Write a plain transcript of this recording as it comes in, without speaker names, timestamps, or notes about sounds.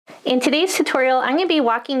In today's tutorial, I'm going to be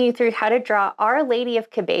walking you through how to draw Our Lady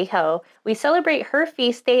of Kibeho. We celebrate her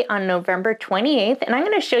feast day on November 28th, and I'm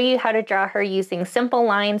going to show you how to draw her using simple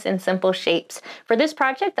lines and simple shapes. For this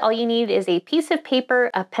project, all you need is a piece of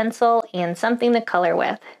paper, a pencil, and something to color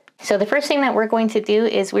with. So the first thing that we're going to do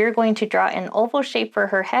is we're going to draw an oval shape for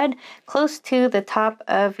her head close to the top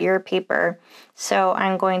of your paper. So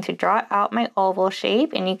I'm going to draw out my oval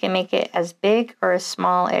shape, and you can make it as big or as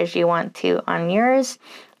small as you want to on yours.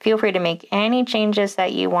 Feel free to make any changes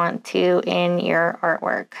that you want to in your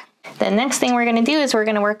artwork. The next thing we're going to do is we're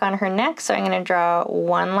going to work on her neck. So I'm going to draw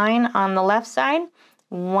one line on the left side,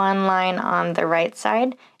 one line on the right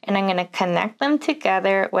side, and I'm going to connect them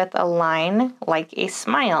together with a line like a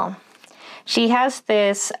smile. She has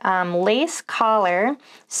this lace collar,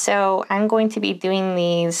 so I'm going to be doing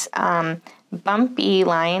these bumpy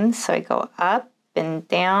lines. So I go up and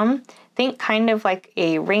down, think kind of like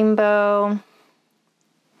a rainbow.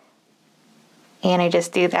 And I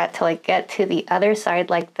just do that till I get to the other side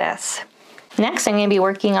like this. Next, I'm going to be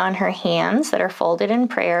working on her hands that are folded in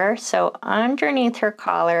prayer. So underneath her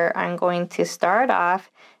collar, I'm going to start off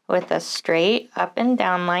with a straight up and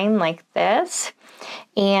down line like this.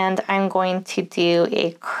 And I'm going to do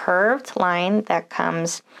a curved line that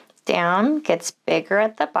comes down, gets bigger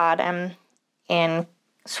at the bottom, and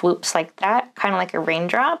swoops like that, kind of like a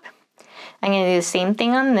raindrop. I'm going to do the same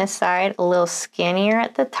thing on this side, a little skinnier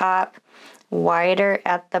at the top, wider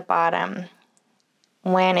at the bottom.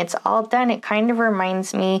 When it's all done, it kind of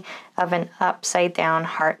reminds me of an upside down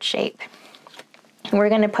heart shape. We're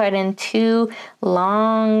going to put in two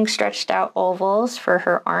long stretched out ovals for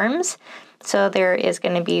her arms. So there is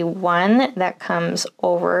going to be one that comes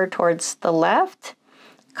over towards the left,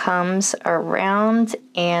 comes around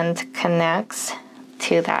and connects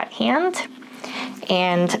to that hand.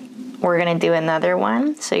 And we're going to do another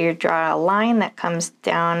one. So you draw a line that comes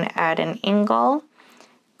down at an angle,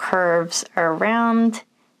 curves around,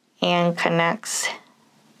 and connects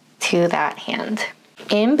to that hand.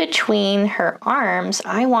 In between her arms,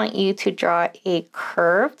 I want you to draw a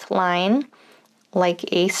curved line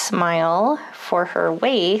like a smile for her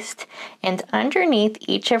waist, and underneath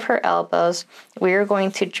each of her elbows, we're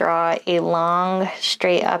going to draw a long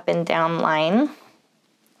straight up and down line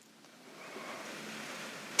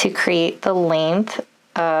to create the length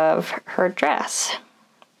of her dress.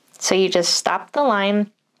 So you just stop the line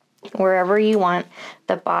wherever you want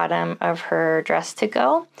the bottom of her dress to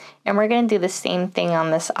go. And we're going to do the same thing on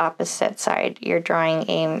this opposite side. You're drawing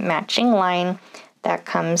a matching line that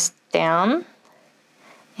comes down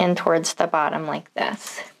and towards the bottom like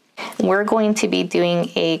this. We're going to be doing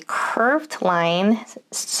a curved line.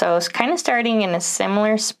 So it's kind of starting in a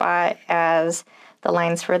similar spot as the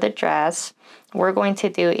lines for the dress. We're going to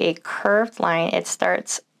do a curved line. It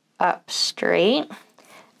starts up straight,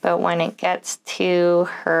 but when it gets to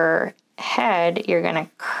her head, you're going to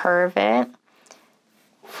curve it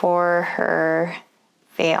for her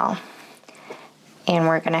veil. And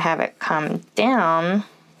we're going to have it come down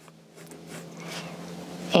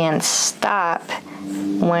and stop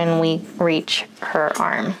when we reach her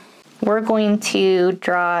arm. We're going to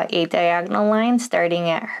draw a diagonal line starting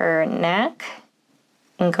at her neck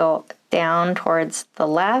and go down towards the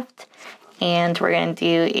left, and we're going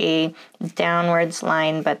to do a downwards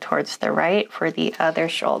line but towards the right for the other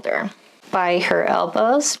shoulder. By her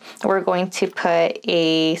elbows, we're going to put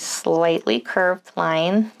a slightly curved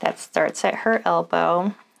line that starts at her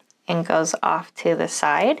elbow and goes off to the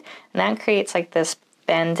side, and that creates like this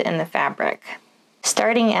bend in the fabric.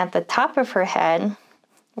 Starting at the top of her head,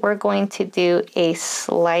 we're going to do a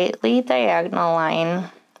slightly diagonal line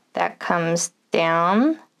that comes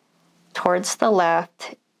down towards the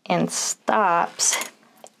left and stops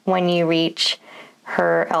when you reach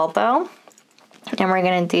her elbow. And we're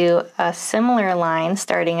going to do a similar line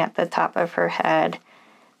starting at the top of her head,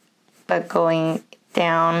 but going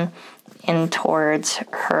down and towards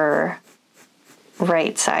her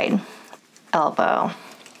right side elbow.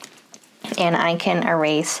 And I can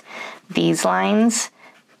erase these lines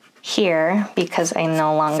here because I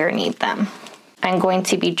no longer need them. I'm going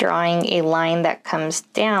to be drawing a line that comes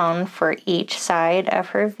down for each side of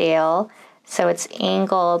her veil, so it's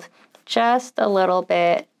angled just a little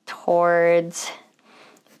bit towards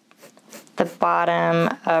the bottom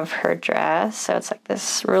of her dress. So it's like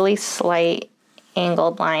this really slight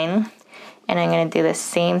angled line. And I'm going to do the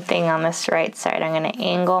same thing on this right side. I'm going to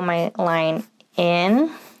angle my line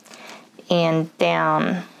in and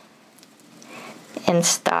down and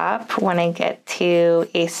stop when I get to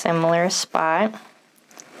a similar spot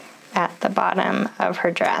at the bottom of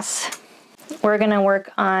her dress. We're going to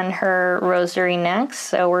work on her rosary next,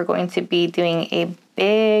 so we're going to be doing a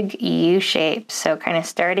big U shape. So kind of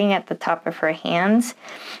starting at the top of her hands,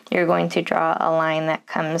 you're going to draw a line that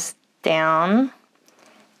comes down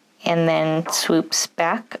and then swoops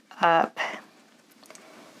back up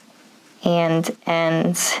and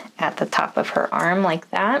ends at the top of her arm like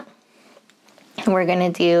that. We're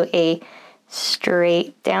going to do a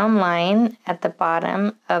straight down line at the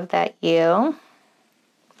bottom of that U.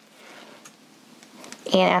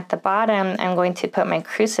 And at the bottom, I'm going to put my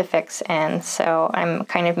crucifix in. So I'm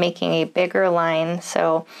kind of making a bigger line.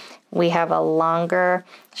 So we have a longer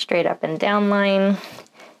straight up and down line.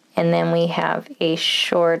 And then we have a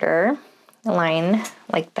shorter line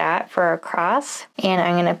like that for our cross. And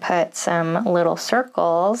I'm going to put some little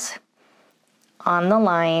circles on the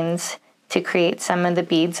lines to create some of the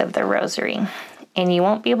beads of the rosary. And you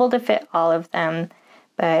won't be able to fit all of them,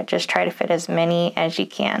 but just try to fit as many as you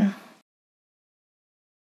can.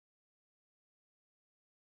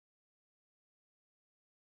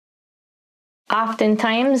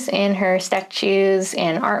 Oftentimes in her statues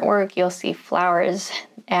and artwork, you'll see flowers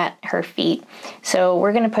at her feet. So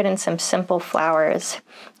we're going to put in some simple flowers.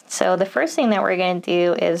 So the first thing that we're going to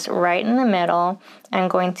do is right in the middle, I'm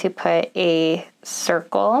going to put a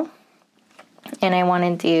circle, and I want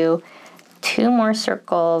to do 2 more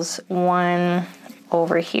circles, one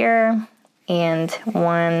over here and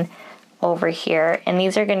one over here. And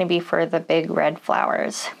these are going to be for the big red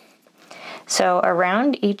flowers. So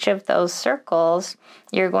around each of those circles,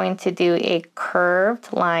 you're going to do a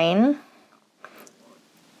curved line.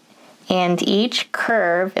 And each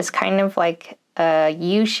curve is kind of like a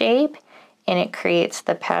U shape, and it creates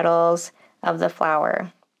the petals of the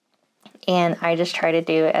flower. And I just try to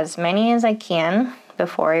do as many as I can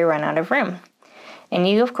before I run out of room. And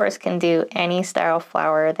you, of course, can do any style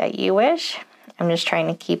flower that you wish. I'm just trying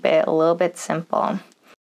to keep it a little bit simple.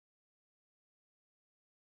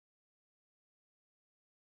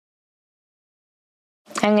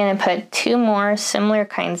 I'm going to put 2 more similar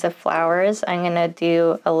kinds of flowers. I'm going to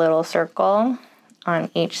do a little circle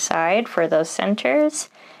on each side for those centers.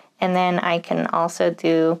 And then I can also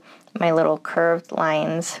do my little curved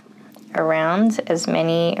lines around, as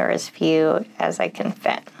many or as few as I can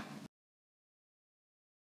fit.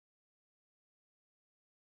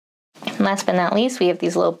 And last but not least, we have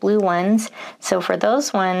these little blue ones. So for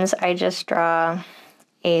those ones, I just draw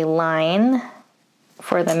a line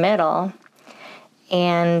for the middle.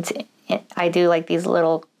 And I do like these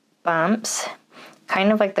little bumps,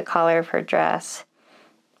 kind of like the collar of her dress,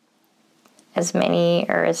 as many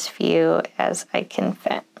or as few as I can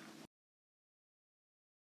fit.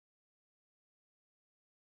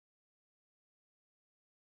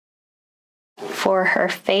 For her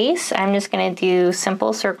face, I'm just going to do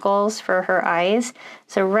simple circles for her eyes.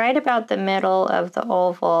 So right about the middle of the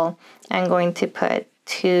oval, I'm going to put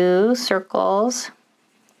 2 circles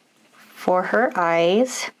for her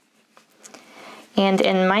eyes. And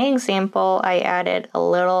in my example, I added a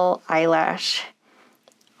little eyelash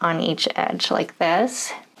on each edge like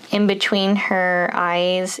this. In between her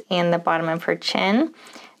eyes and the bottom of her chin,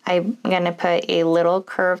 I'm going to put a little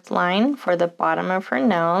curved line for the bottom of her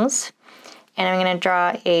nose. And I'm going to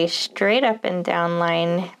draw a straight up and down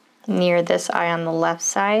line near this eye on the left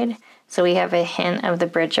side, so we have a hint of the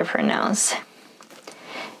bridge of her nose.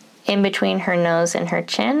 In between her nose and her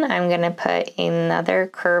chin, I'm going to put another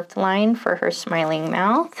curved line for her smiling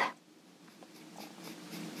mouth.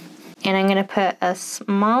 And I'm going to put a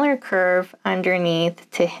smaller curve underneath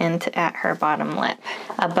to hint at her bottom lip.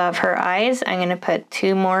 Above her eyes, I'm going to put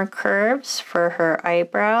 2 more curves for her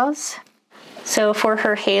eyebrows. So for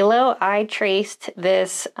her halo, I traced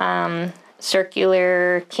this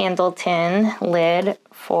circular candle tin lid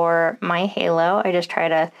for my halo. I just try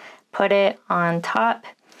to put it on top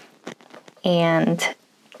and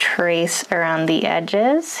trace around the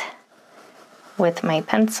edges with my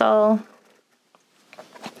pencil.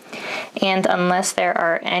 And unless there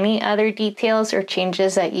are any other details or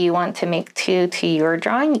changes that you want to make to your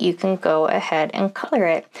drawing, you can go ahead and color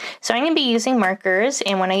it. So I'm going to be using markers,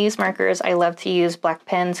 and when I use markers, I love to use black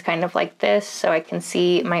pens kind of like this so I can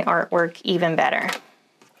see my artwork even better.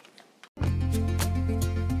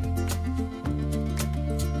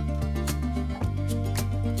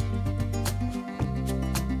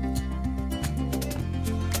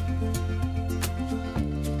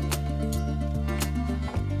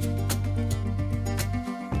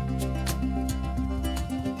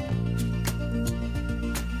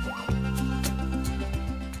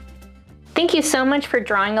 Thank you so much for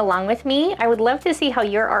drawing along with me. I would love to see how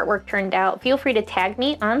your artwork turned out. Feel free to tag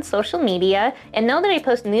me on social media, and know that I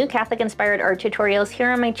post new Catholic-inspired art tutorials here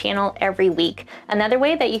on my channel every week. Another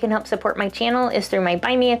way that you can help support my channel is through my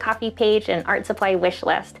Buy Me a Coffee page and art supply wish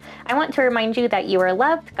list. I want to remind you that you are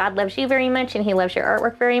loved, God loves you very much, and He loves your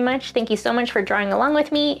artwork very much. Thank you so much for drawing along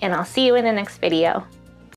with me, and I'll see you in the next video.